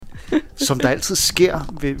som der altid sker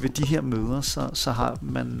ved de her møder, så har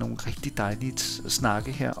man nogle rigtig dejlige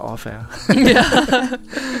snakke her off-air. Ja.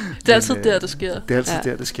 Det er altid der, det sker. Det er altid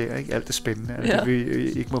der, det sker, ikke? Alt det spændende. Ja. Det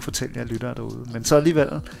vi ikke må fortælle jer lyttere derude. Men så alligevel,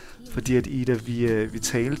 fordi at Ida, vi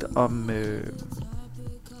talte om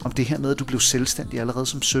det her med, at du blev selvstændig allerede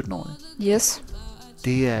som 17-årig. Yes.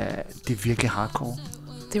 Det er virkelig hardcore.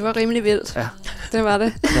 Det var rimelig vildt. Ja. Det var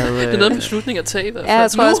det. Det er noget beslutning at tage. Ja,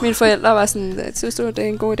 jeg tror også, mine forældre var sådan, synes du, det er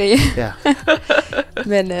en god idé? Ja.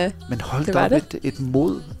 Men hold da op et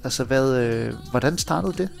mod. Altså, hvordan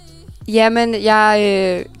startede det? Jamen,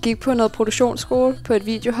 jeg gik på noget produktionsskole på et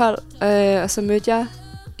videohold, og så mødte jeg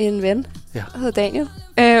en ven, der hedder Daniel.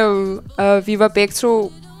 Og vi var begge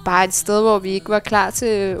to bare et sted, hvor vi ikke var klar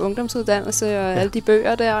til ungdomsuddannelse og alle de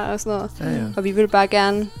bøger der og sådan noget. Ja. Og vi ville bare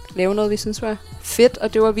gerne lave noget, vi synes var fedt,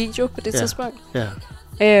 og det var video på det tidspunkt.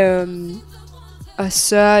 Ja. Og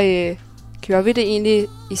så gjorde vi det egentlig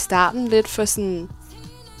i starten lidt for sådan,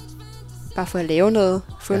 bare for at lave noget,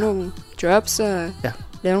 få nogle jobs og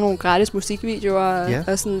lave nogle gratis musikvideoer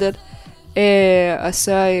og sådan lidt. Og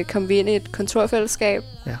så kom vi ind i et kontorfællesskab,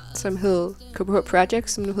 som hed KBH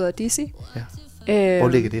Project, som nu hedder DC. Ja. Hvor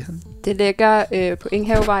ligger det hen? Det ligger på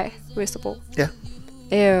Enghavevej, Vesterbro. Ja.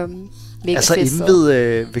 Altså inde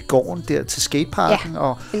ved gården der til skateparken?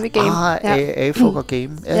 Ja, inde ved Game. AFUG og Game.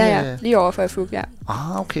 Ja, lige over for AFUG, ja.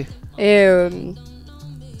 Okay.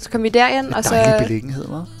 Så kom vi derind, og så... Dejlig beliggenhed,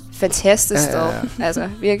 hva'? Fantastisk sted, altså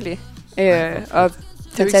virkelig. Og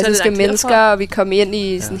fantastiske mennesker, og vi kom ind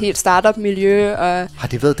i sådan helt startup-miljø. Og har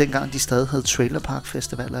det været dengang, de stadig havde Trailer Park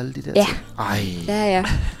Festival og alle de der ting? Ej. Ja.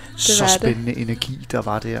 Så spændende energi, der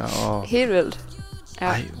var der. Og helt vildt. Ja.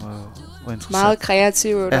 Ej, hvor interessant. Meget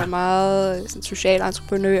kreativt og meget sådan, social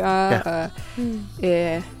entreprenører og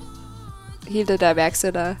hele det der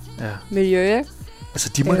værksætter-miljø, ikke? Altså,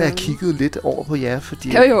 de må da have kigget lidt over på jer,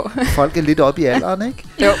 fordi jo. folk er lidt oppe i alderen, ikke?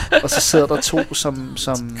 Jo. Og så sidder der to, som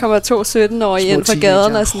kommer 2 17-årige ind fra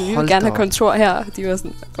gaden og sådan, vi vil gerne have kontor her. De var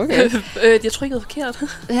sådan, okay. Jeg tror ikke, det er forkert.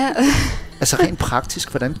 Ja. Altså rent praktisk,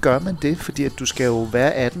 hvordan gør man det? Fordi at du skal jo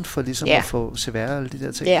være 18 for ligesom at få CVR og alle de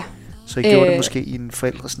der ting. Ja. Så I gjorde det måske i en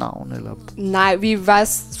forældres navn? Eller? Nej, vi var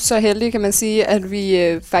så heldige, kan man sige, at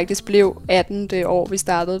vi faktisk blev 18 det år, vi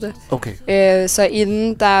startede det. Okay. Så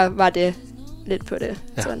inden, der var det lidt på det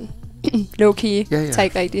sådan low-key. Tager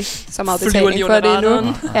ikke rigtig så meget betaling for det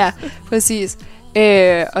endnu. Ja, præcis.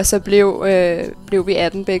 Og så blev vi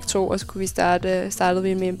 18 begge to, og så kunne vi startede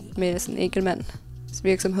vi med sådan en enkeltmands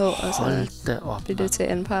virksomhed, og så blev det til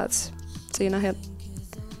andenparts senere hen.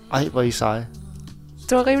 Ej, hvor I seje.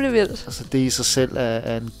 Det var rimelig vildt. Altså det i sig selv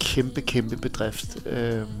er en kæmpe bedrift.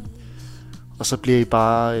 Og så bliver I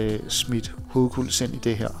bare smidt hovedkuls ind i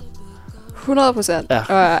det her. 100%. Ja.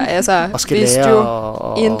 Og altså, og skal vidste lære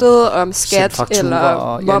jo intet om skat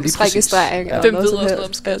eller momsregistrering. Hvem ved også noget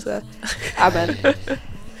om skat? Amen.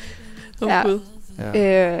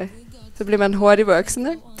 Så bliver man hurtigt voksen,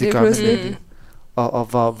 ikke? Det gør man. Og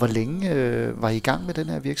hvor længe var I i gang med den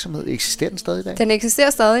her virksomhed? Eksisterer den stadig i dag? Den eksisterer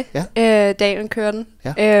stadig. Ja. Daniel kører den.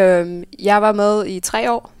 Ja. Jeg var med i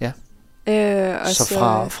 3 år. Ja. Så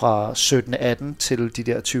fra 17-18 til de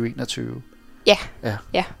der 2021?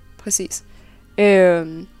 Ja, præcis.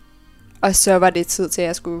 Og så var det tid til,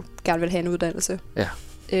 at jeg gerne ville have en uddannelse. Ja.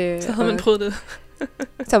 Så havde man prøvet det.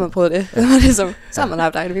 Så har man prøvet det. Ja. Ligesom, så har man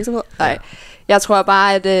haft egen virksomhed. Nej. Jeg tror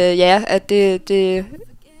bare, at det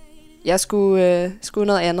jeg skulle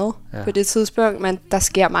noget andet på det tidspunkt, men der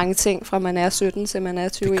sker mange ting fra man er 17 til man er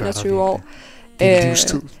 20-21 år. Det er en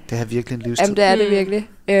livstid. Det er virkelig en livstid. Jamen det er det virkelig.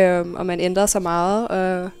 Og man ændrer sig meget,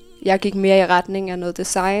 og jeg gik mere i retning af noget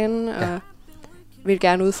design, og ville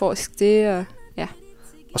gerne udforske det, og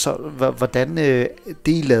Og så, hvordan det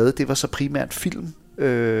I lavede, det var så primært film?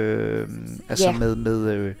 Altså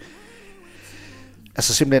med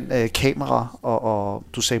altså simpelthen kamera, og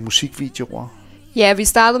du sagde musikvideoer? Ja, vi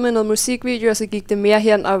startede med noget musikvideo, og så gik det mere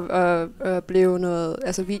hen og blev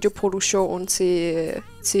noget videoproduktion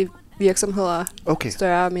til virksomheder,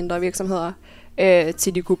 større og mindre virksomheder,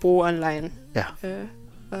 til de kunne bruge online. Ja.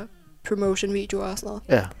 Og promotion-videoer og sådan noget.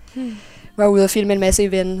 Ja. Var ude og filme en masse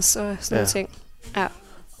events og sådan nogle ting. Ja.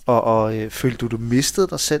 Og følte du mistede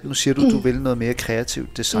dig selv? Nu siger du ville noget mere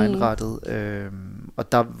kreativt, designrettet.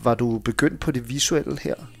 Og der var du begyndt på det visuelle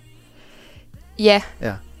her? Ja.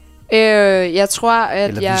 Jeg tror, at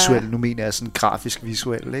eller visuelt, nu mener jeg sådan grafisk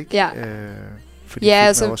visuelt, ikke? Ja. Fordi film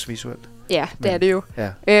er også visuelt. Ja, det er det jo.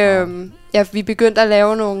 Ja. Vi begyndte at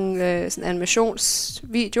lave nogle sådan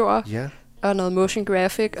animationsvideoer og noget motion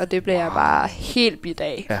graphic, og det blev jeg bare helt bidt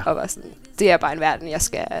af. Og var sådan, det er bare en verden, jeg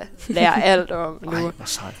skal lære alt om nu.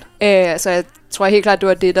 Så jeg tror helt klart, det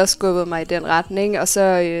var det, der skubbede mig i den retning. Og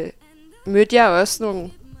så mødte jeg også nogle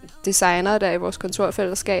designere der i vores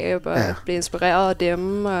kontorfællesskab, og blev inspireret af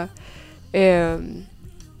dem,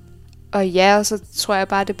 og ja, så tror jeg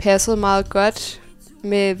bare, det passede meget godt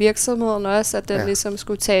med virksomheden også, at den ligesom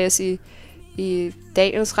skulle tages i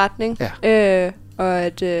Daniels retning, og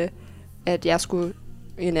at jeg skulle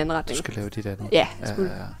i en anden retning. Du skal lave dit andet. Ja, jeg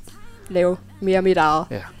skulle lave mere mit eget.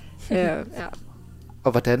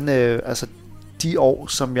 Og hvordan, altså de år,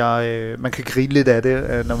 som man kan grine lidt af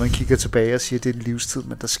det, når man kigger tilbage og siger, at det er en livstid,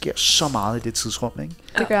 men der sker så meget i det tidsrum, ikke?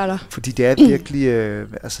 Det gør der. Fordi det er virkelig,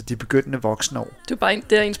 altså de begyndende voksne år. Det er bare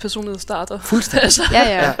der ens personlighed starter. Fuldstændig. Altså.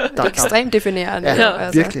 Ja, det er ekstremt definerende.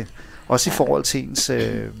 Altså. Virkelig. Også i forhold til ens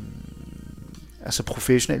altså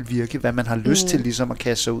professionelt virke, hvad man har lyst til ligesom at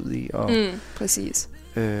kaste sig ud i. Og, præcis.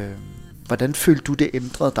 Hvordan følte du, det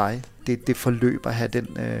ændrede dig, det forløb at have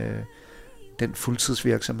den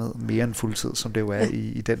fuldtidsvirksomhed, mere end fuldtid, som det jo er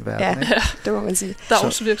i den verden. Ja, ikke? Det må man sige.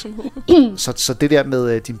 Dagsvirksomhed. Så det der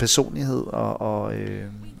med din personlighed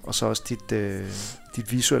og så også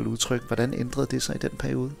dit visuelle udtryk, hvordan ændrede det sig i den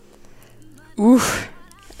periode? Det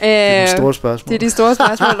er de store spørgsmål. Det er de store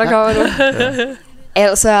spørgsmål, der kommer nu.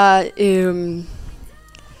 Altså,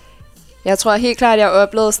 jeg tror helt klart, at jeg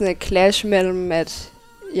oplevede sådan et clash mellem, at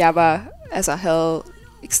jeg havde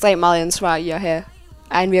ekstremt meget ansvar i at have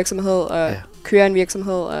egen virksomhed og køre en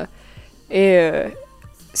virksomhed, og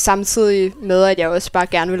samtidig med, at jeg også bare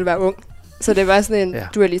gerne ville være ung. Så det var sådan en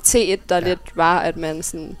dualitet, der lidt var, at man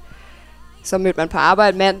sådan, så mødte man på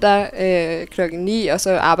arbejde mandag klokken 9, og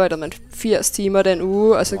så arbejdede man 80 timer den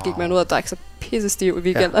uge, og så gik man ud og drak sig pissestiv i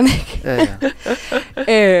weekenderne.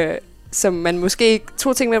 Som man måske ikke,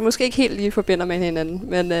 to ting, man måske ikke helt lige forbinder med hinanden,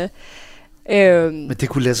 men det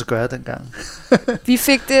kunne lade sig gøre dengang. Vi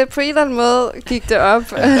fik det på en eller anden måde, gik det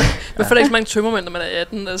op. Man får da ikke så mange tømmermænd, når man er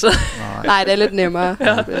 18, altså. Nej, det er lidt nemmere.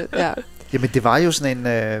 Jamen det var jo sådan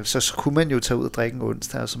en, så kunne man jo tage ud og drikke en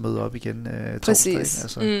onsdag, og så møde op igen torsdag.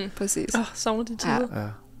 Altså. Præcis. Savner de tider.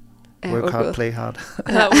 Work hard, play hard.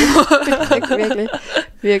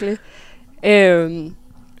 Virkelig.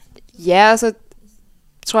 Så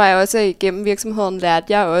tror jeg også, at igennem virksomheden lærte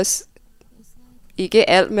jeg også, ikke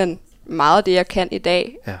alt, men meget af det, jeg kan i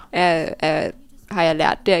dag, har jeg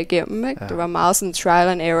lært derigennem. Ikke? Det var meget sådan trial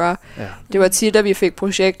and error. Det var tit, at vi fik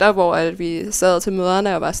projekter, hvor vi sad til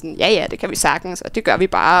møderne og var sådan, ja, det kan vi sagtens, og det gør vi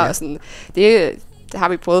bare. Og sådan, det har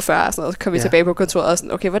vi prøvet før, og sådan noget. Så kom vi tilbage på kontoret og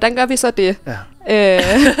sådan, okay, hvordan gør vi så det? Der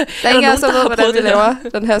er ingen af os, der ved, hvordan vi laver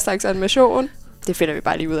den her slags animation. Det finder vi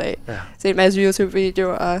bare lige ud af. Se en masse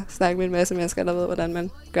YouTube-videoer og snakke med en masse mennesker, der ved, hvordan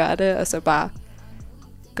man gør det, og så bare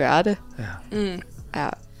gøre det.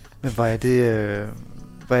 Men hvor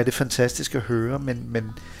er det fantastisk at høre,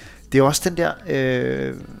 men det er også den der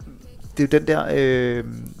det er jo den der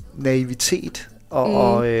naivitet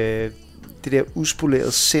og det der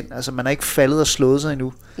uspolerede sind. Altså man er ikke faldet og slået sig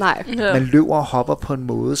endnu. Nej. Man løber og hopper på en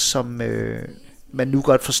måde, som man nu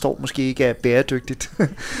godt forstår måske ikke er bæredygtigt.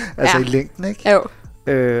 Altså i længden, ikke? Jo.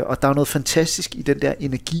 Og der er noget fantastisk i den der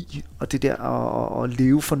energi og det der at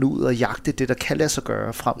leve for nuet og jagte det, der kan lade sig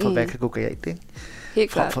gøre, frem for hvad kan gå galt, ikke?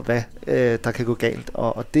 Helt frem for hvad der kan gå galt.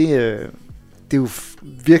 Og det er jo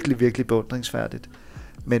virkelig, virkelig beundringsværdigt.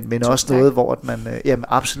 Men også noget, hvor at man... jamen,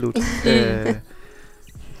 absolut.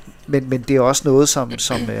 Men det er også noget, som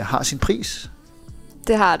har sin pris.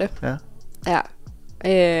 Det har det. Ja.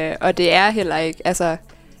 Og det er heller ikke... Altså,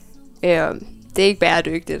 det er ikke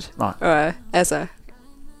bæredygtigt. Nej. At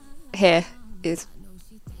have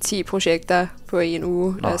 10 projekter på en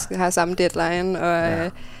uge, der skal have samme deadline,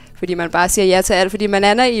 og... fordi man bare siger ja til alt, fordi man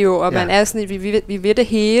er naiv, og man er sådan, vi vil det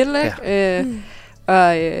hele,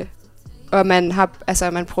 og man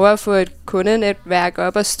har, man prøver at få et kundenetværk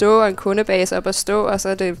op at stå, og en kundebase op at stå, og så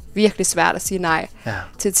er det virkelig svært at sige nej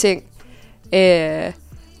til ting.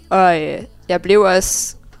 Og jeg blev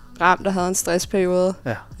også ramt og havde en stressperiode,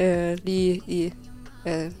 lige i,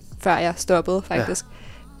 før jeg stoppede faktisk,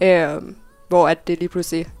 hvor at det lige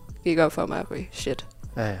pludselig gik op for mig, okay, shit.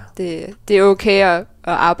 Det er okay at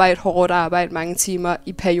arbejde hårdt og arbejde mange timer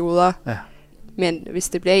i perioder, men hvis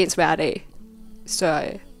det bliver ens hverdag, så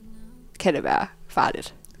kan det være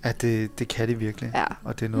farligt. Ja, det kan det virkelig,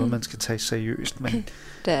 og det er noget, man skal tage seriøst, men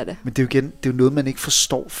det er det. Men det er jo noget, man ikke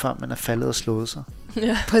forstår, før man er faldet og slået sig.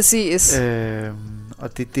 Præcis.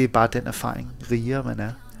 Og det er bare den erfaring, rigere man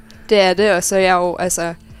er. Det er det, og så er jeg jo,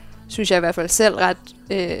 synes jeg i hvert fald selv ret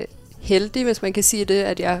heldig, hvis man kan sige det,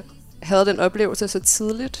 at jeg havde den oplevelse så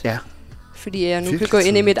tidligt. Fordi jeg nu kan gå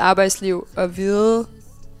ind i mit arbejdsliv og vide,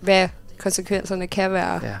 hvad konsekvenserne kan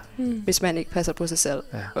være, hvis man ikke passer på sig selv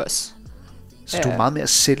også. Så du er meget mere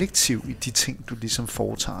selektiv i de ting, du ligesom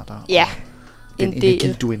foretager dig. Ja, den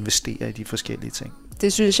energi, du investerer i de forskellige ting.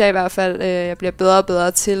 det synes jeg i hvert fald, jeg bliver bedre og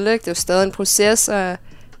bedre til. Ikke? Det er jo stadig en proces, og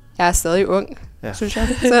jeg er stadig ung, synes jeg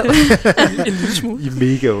selv. En lille smule. I er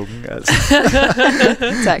mega unge, altså.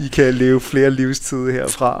 Tak. I kan leve flere livstider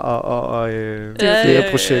herfra, og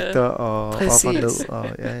flere projekter, og Præcis. op og ned. Og,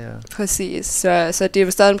 Præcis. Så det er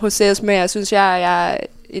jo stadig en proces, men jeg synes, jeg er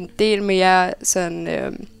en del mere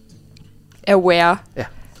sådan aware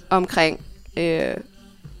omkring,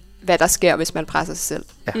 hvad der sker, hvis man presser sig selv.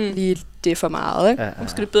 Lige det for meget, ikke?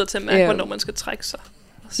 Måske det er bedre til at mærke, hvornår man skal trække sig.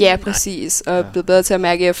 Ja, præcis. Og blevet bedre til at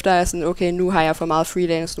mærke efter, sådan, okay, nu har jeg for meget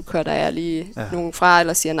freelance, nu cutter jeg lige nogen fra,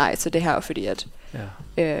 eller siger nej til det her, fordi at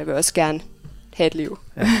jeg vil også gerne have et liv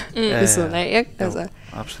ved siden af, ikke? Jo, altså,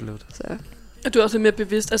 absolut. Så. Og du er også lidt mere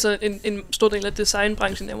bevidst, altså en stor del af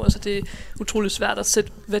designbranchen er jo også, at det er utroligt svært at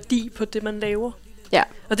sætte værdi på det, man laver. Ja.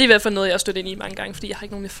 Og det er i hvert fald noget, jeg har stødt ind i mange gange, fordi jeg har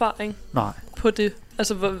ikke nogen erfaring på det.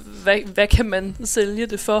 Altså, hvad kan man sælge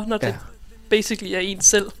det for, når det basically er en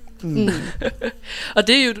selv? Og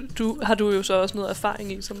det er jo, har du jo så også noget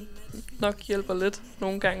erfaring i, som nok hjælper lidt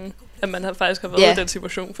nogle gange, at man faktisk har været i den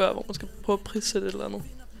situation før, hvor man skal prøve at prissætte et eller andet.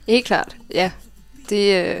 Helt klart, ja.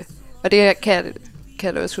 Og det kan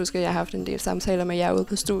jeg da også huske, at jeg har haft en del samtaler med jer ude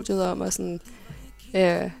på studiet om, og sådan,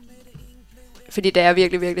 fordi det er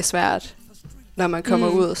virkelig, virkelig svært, når man kommer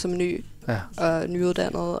ud som ny og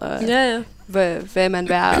nyuddannet, og hvad man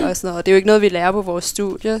værd og sådan noget. Og det er jo ikke noget, vi lærer på vores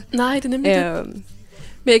studie. Nej, det er nemlig det.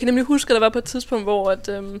 Men jeg kan nemlig huske, at der var på et tidspunkt, hvor at,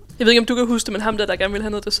 jeg ved ikke, om du kan huske det, men ham der gerne ville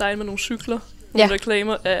have noget design med nogle cykler, nogle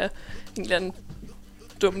reklamer af en eller anden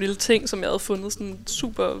dum lille ting, som jeg havde fundet sådan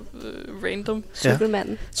super random.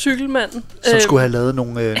 Cykelmanden. Som skulle have lavet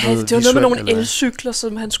nogle noget visuelt. Det var noget med nogle elcykler,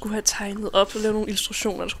 som han skulle have tegnet op og lavet nogle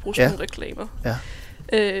illustrationer, der skulle bruges nogle reklamer.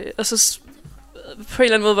 Og så på en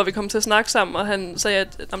eller anden måde, hvor vi kom til at snakke sammen, og han sagde,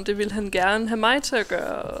 at det ville han gerne have mig til at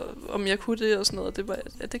gøre, om jeg kunne det og sådan noget. Det var,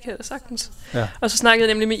 det kan jeg da sagtens. Og så snakkede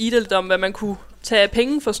jeg nemlig med Ida lidt om, hvad man kunne tage af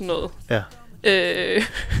penge for sådan noget.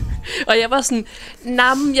 Og jeg var sådan,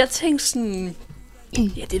 jeg tænkte sådan,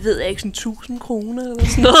 det ved jeg ikke, sådan 1000 kroner eller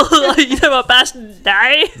sådan noget. Og Ida var bare sådan,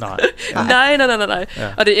 nej.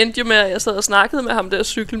 Og det endte jo med, at jeg sad og snakkede med ham der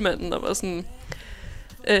cykelmanden, og var sådan,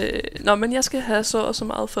 men jeg skal have så og så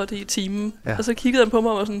meget for det i timen. Og så kiggede han på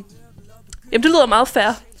mig og var sådan, jamen det lyder meget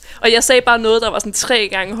fair. Og jeg sagde bare noget, der var sådan 3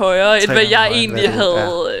 gange højere, end hvad jeg egentlig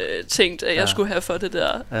havde tænkt, at jeg skulle have for det der.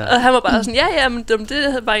 Og han var bare sådan, men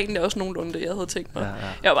det var egentlig også nogenlunde det, jeg havde tænkt mig.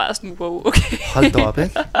 Jeg var bare sådan, wow, okay. Hold da op,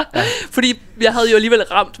 ikke? Fordi jeg havde jo alligevel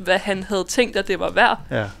ramt, hvad han havde tænkt, at det var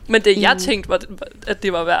værd. Men det jeg tænkte, at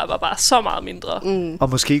det var værd, var bare så meget mindre. Og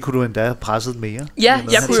måske kunne du endda have presset mere. Ja,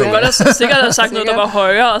 jeg kunne jo godt sikkert have sagt noget, der var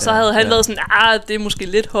højere, og så havde han været sådan, det er måske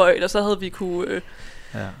lidt højt, og så havde vi kunne...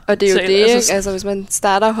 Og det er jo det, ikke? Altså hvis man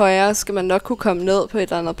starter højere, skal man nok kunne komme ned på et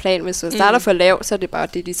eller andet plan. Hvis man starter for lavt, så er det bare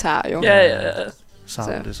det, de tager jo.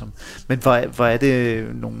 Men hvor er det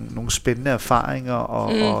nogle spændende erfaringer,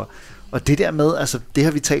 og det der med, altså det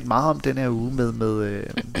har vi talt meget om den her uge med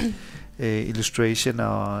Illustration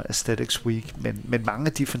og Aesthetics Week, men mange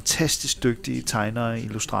af de fantastisk dygtige tegnere,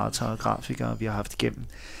 illustratorer og grafikere, vi har haft igennem,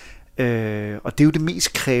 og det er jo det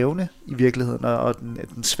mest krævende i virkeligheden, og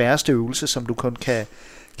den sværeste øvelse, som du kun kan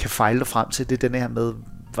fejle dig frem til, det er den her med,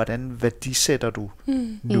 hvordan værdisætter du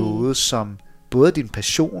noget, som både er din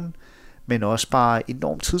passion, men også bare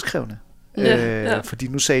enormt tidskrævende. Fordi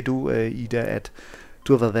nu sagde du, Ida, at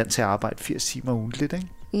du har været vant til at arbejde 80 timer ugentligt, ikke?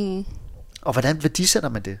 Og hvordan værdisætter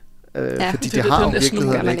man det? Fordi det har jo i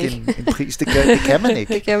virkeligheden ikke en pris. Det kan man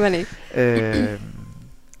ikke. Det kan man ikke.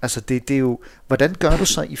 Altså det er jo, hvordan gør du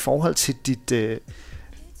så i forhold til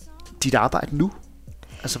dit arbejde nu?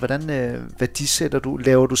 Altså hvordan værdisætter du?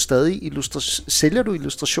 Laver du stadig sælger du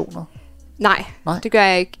illustrationer? Nej, det gør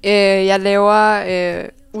jeg ikke. Jeg laver,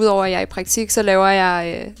 udover at jeg er i praktik, så laver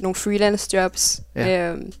jeg nogle freelance jobs,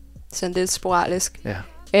 sådan lidt sporadisk.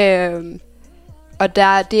 Og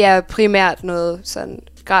det er primært noget sådan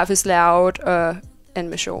grafisk layout og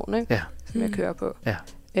animation, ikke? Som jeg kører på.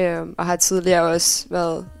 Og har tidligere også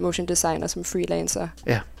været motion designer som freelancer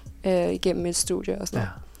igennem et studie og sådan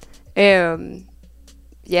noget.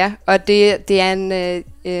 Og det er en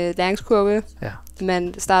læringskurve.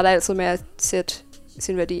 Man starter altid med at sætte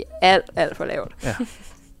sin værdi alt for lavt.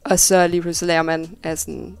 Og så lige pludselig lærer man, at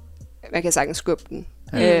sådan, man kan sagtens skubbe den.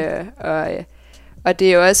 Og det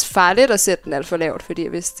er jo også farligt at sætte den alt for lavt, fordi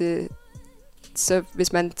så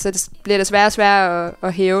bliver det sværere og sværere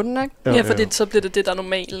at hæve den, ikke? Ja, for så bliver det der er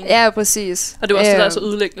normalen. Ja, præcis. Og det er også det, der er så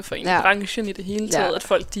ødelæggende for en branchen i det hele taget, at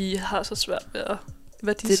folk de har så svært ved at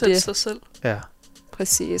værdisætte sig selv. Ja.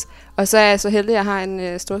 Præcis. Og så er jeg så heldig, at jeg har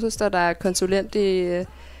en storsøster, der er konsulent i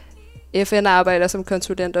FN, arbejder som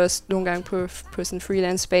konsulent også nogle gange på sådan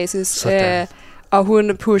freelance basis. Og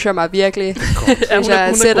hun pusher mig virkelig. Hvis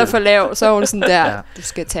jeg sætter for lav, så er hun sådan der, du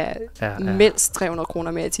skal tage mindst 300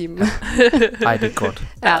 kroner mere i timen. Ej, det er godt.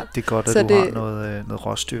 Ja. Det er godt, at du har noget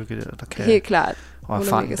råstyrke der kan... Helt klart. Og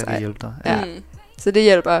erfaring, der kan hjælpe dig. Ja. Så det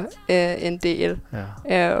hjælper en del.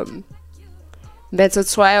 Ja. Men så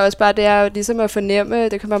tror jeg også bare, det er ligesom at fornemme,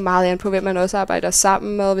 det kommer meget an på, hvem man også arbejder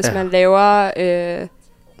sammen med. Hvis man laver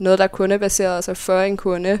noget, der er kundebaseret, altså for en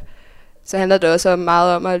kunde, så handler det også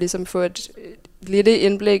meget om at ligesom få et lille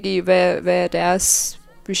indblik i, hvad er deres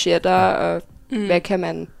budgetter, og hvad kan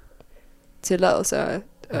man tillade sig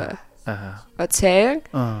at tage.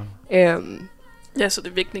 Ja, så det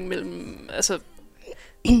er vægtning mellem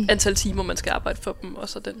antal timer, man skal arbejde for dem, og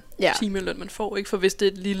så den timeløn, man får. Ikke? For hvis det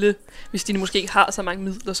er et lille, hvis de måske ikke har så mange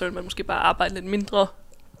midler, så vil man måske bare arbejde lidt mindre,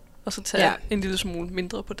 og så tage en lille smule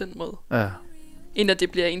mindre på den måde. Ja. End at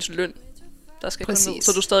det bliver ens løn, der skal komme ned.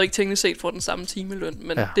 Så du stadigvæk teknisk set får den samme timeløn,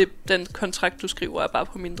 men den kontrakt, du skriver, er bare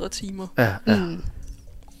på mindre timer. Ja.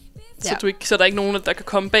 Så der er ikke nogen, der kan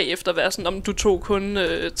komme bagefter og være sådan, om du tog kun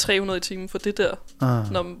 300 i timen for det der.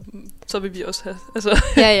 Så vil vi også have. Altså.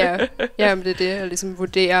 Ja, men det er det, at ligesom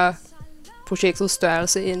vurdere projektets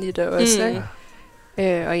størrelse ind i det også,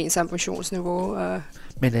 og ens ambitionsniveau.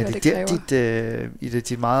 Men er det der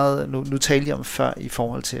dit meget, nu talte jeg om før i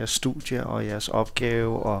forhold til jeres studie og jeres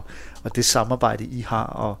opgave og det samarbejde I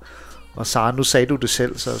har, og Sara, nu sagde du det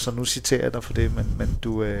selv, så nu citerer jeg dig for det, men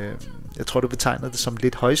du, jeg tror du betegnede det som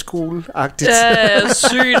lidt højskoleagtigt. Ja,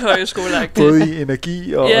 sygt højskoleagtigt. Både i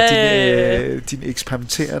energi og din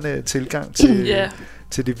eksperimenterende tilgang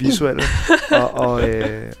til det visuelle. og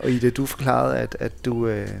i det du forklarede, at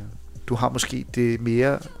du har måske det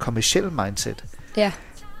mere kommercielle mindset. Ja.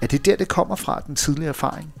 Er det der, det kommer fra, den tidlige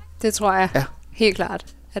erfaring? Det tror jeg. Ja. Helt klart,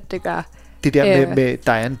 at det gør. Det der med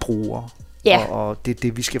der er en bruger, og det er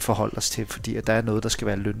det, vi skal forholde os til, fordi at der er noget, der skal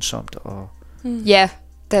være lønsomt. Ja,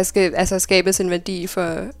 der skal altså skabes en værdi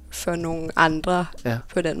for nogle andre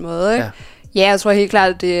på den måde. Ikke? Ja, jeg tror helt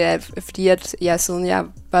klart, det er fordi, at jeg siden jeg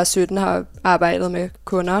var 17 har arbejdet med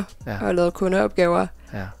kunder og lavet kundeopgaver.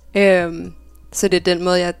 Ja. Så det er den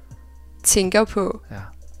måde, jeg tænker på,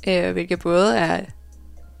 hvilket både er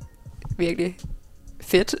virkelig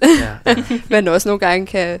fedt, men også nogle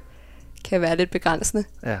gange kan være lidt begrænsende.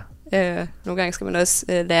 Ja. Nogle gange skal man også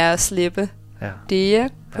lære at slippe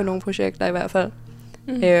det på nogle projekter i hvert fald.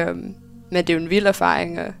 Men det er jo en vild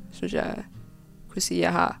erfaring, og synes jeg kunne sige,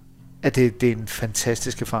 jeg har. Ja, det er en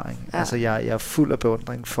fantastisk erfaring. Ja. Altså, jeg er fuld af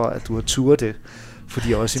beundring for, at du har turet det,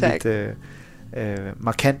 fordi også i mit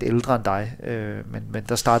markant ældre end dig, men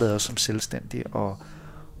der startede jeg også som selvstændig, og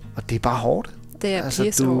det er bare hårdt. Det er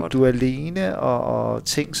altså, du er alene, og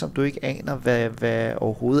ting, som du ikke aner, hvad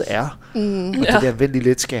overhovedet er. Og det der, vent lige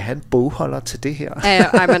lidt, skal jeg have en bogholder til det her?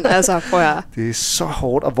 Ja, men altså, prøv at... Det er så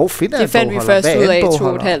hårdt, og hvor finder jeg en bogholder? Det fandt vi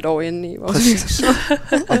først ud af 2,5 år inde i vores. Præcis.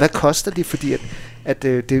 Og hvad koster det? Fordi at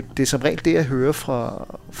det er som regel det, jeg hører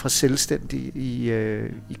fra selvstændige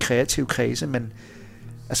i kreative kredse, men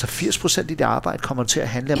altså 80% i det arbejde kommer til at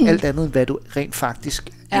handle om alt andet, end hvad du rent faktisk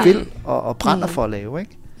vil og brænder for at lave,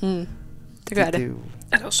 ikke? Det gør det.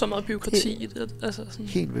 Er der jo så meget bureaukrati i det? Altså sådan.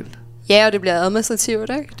 Helt vildt. Ja, og det bliver administrativt,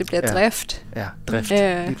 ikke? Det bliver drift. Ja, drift.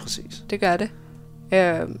 Lige præcis. Det gør det.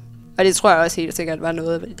 Og det tror jeg også helt sikkert var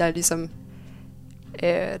noget, der ligesom...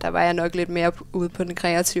 der var jeg nok lidt mere ude på den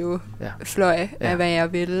kreative fløj af, hvad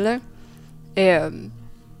jeg ville.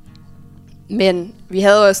 Men vi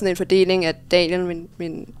havde også sådan en fordeling, at Daniel,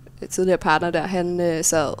 min tidligere partner der, han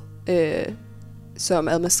sad som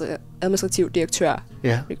administrativ direktør.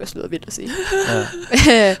 Ja. Det kan også lyde vildt at sige.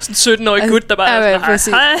 Ja. Sådan en 17-årig gut, der bare er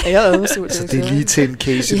sådan, hej. Jeg er administrativ direktør. Så det er lige til en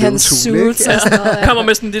case i løvtule, ikke? Kommer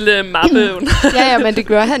med sådan en lille mappe. ja, men det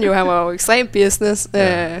gør han jo. Han var jo ekstrem business.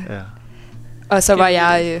 Og så var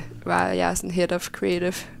jeg sådan head of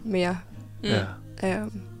creative mere.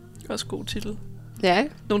 Også god titel. Ja.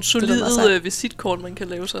 Nogle solide visitkort, man kan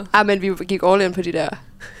lave så. Men vi gik all in på de der.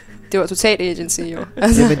 Det var totalt agency jo.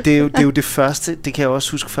 Altså. Jamen det er jo det første. Det kan jeg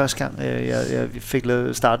også huske første gang jeg fik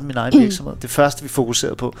startet min egen virksomhed. Det første vi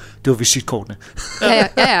fokuserede på, det var visitkortene.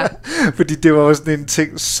 Ja. Fordi det var også sådan en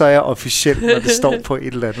ting, så er jeg officielt, når det står på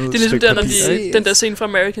et eller andet. Det er ligesom der, når den der scene fra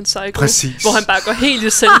American Psycho, hvor han bare går helt i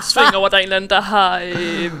selvsving over, der er en eller anden, der har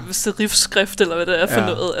serifskrift eller hvad det er for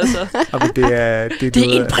noget. Altså. Jamen, det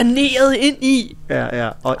er imprægneret ind i. Ja.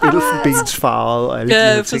 Og elfenbensfarvet og alle de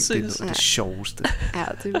her ting. Det er det sjoveste. Ja,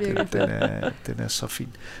 det er virkelig. Den er så fin.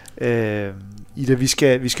 Ida,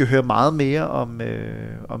 vi skal høre meget mere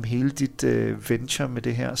om hele dit venture med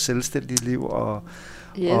det her selvstændige liv og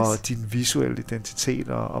din visuelle identitet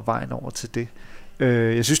og vejen over til det.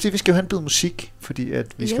 Jeg synes lige, vi skal høre en bid musik, fordi at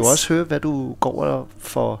vi skal jo også høre, hvad du går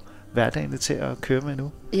for hverdagen til at køre med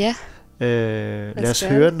nu. Ja. Lad os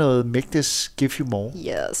høre noget Mægtes Give You More.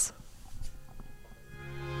 Yes.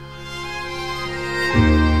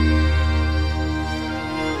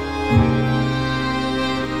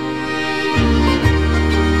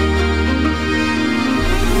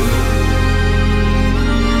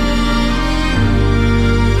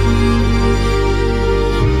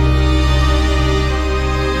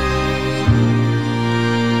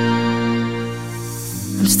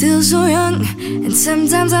 Still so young, and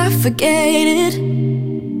sometimes I forget it.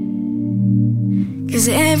 'Cause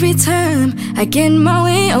every time I get my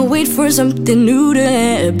way, I wait for something new to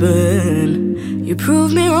happen. You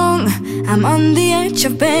prove me wrong, I'm on the edge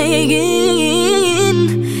of begging.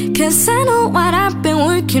 'Cause I know what I've been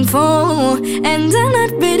working for, and I'm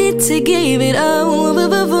not ready to give it up.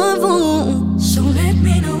 So let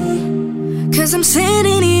me know, 'cause I'm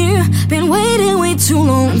sitting here, been waiting way too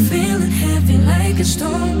long. I'm feeling heavy like a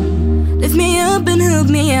stone. Lift me up and help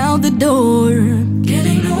me out the door.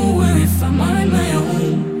 Getting nowhere if I'm on my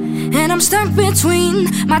own. And I'm stuck between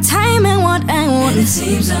my time and what I want. And it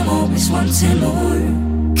seems I'm always wanting more.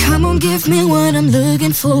 Come on, give me what I'm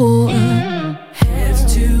looking for. Have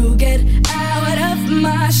to get out of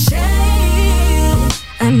my shell.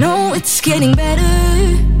 I know it's getting better,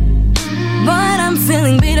 but I'm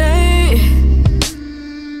feeling bitter.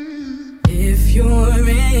 If you're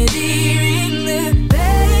ready, ring the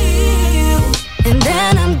bell, and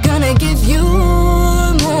then I'm gonna give you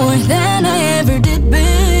more than I ever did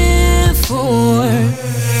before.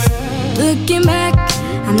 Looking back,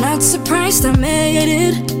 I'm not surprised I made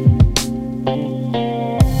it,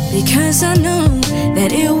 because I know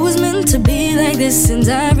that it was meant to be like this. And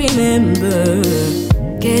I remember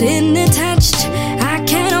getting attached, I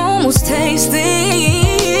can almost taste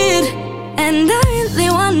it. And I really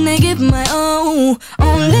wanna give my all,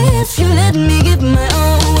 only if you let me give my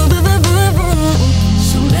all.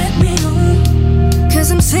 So let me know, 'cause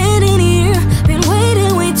I'm sitting here, been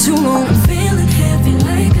waiting way too long. I'm feeling heavy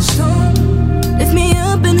like a stone. Lift me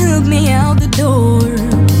up and help me out the door.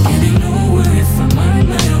 Getting nowhere if I'm on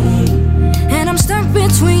my own. And I'm stuck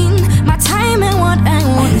between my time and what I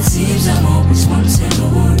want. And it seems I'm always wanting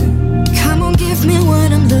more. Come on, give me what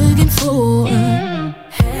I'm looking for.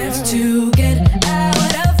 Have to get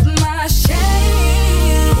out of my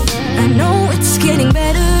shell. I know it's getting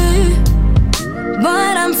better,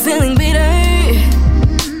 but I'm feeling bitter.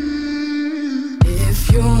 If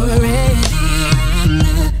you're ready, ring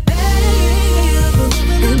the bell,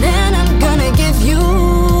 and then I'm gonna give you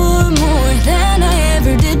more than I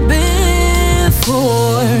ever did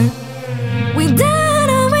before. We don't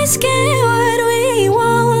always get what we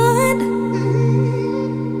want.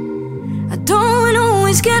 I don't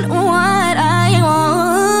always get what I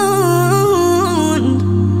want.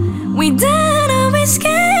 We don't always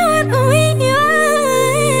get what we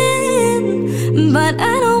want, but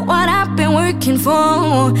I know what I've been working for,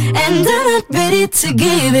 and I'm not ready to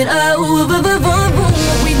give it up.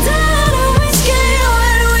 We don't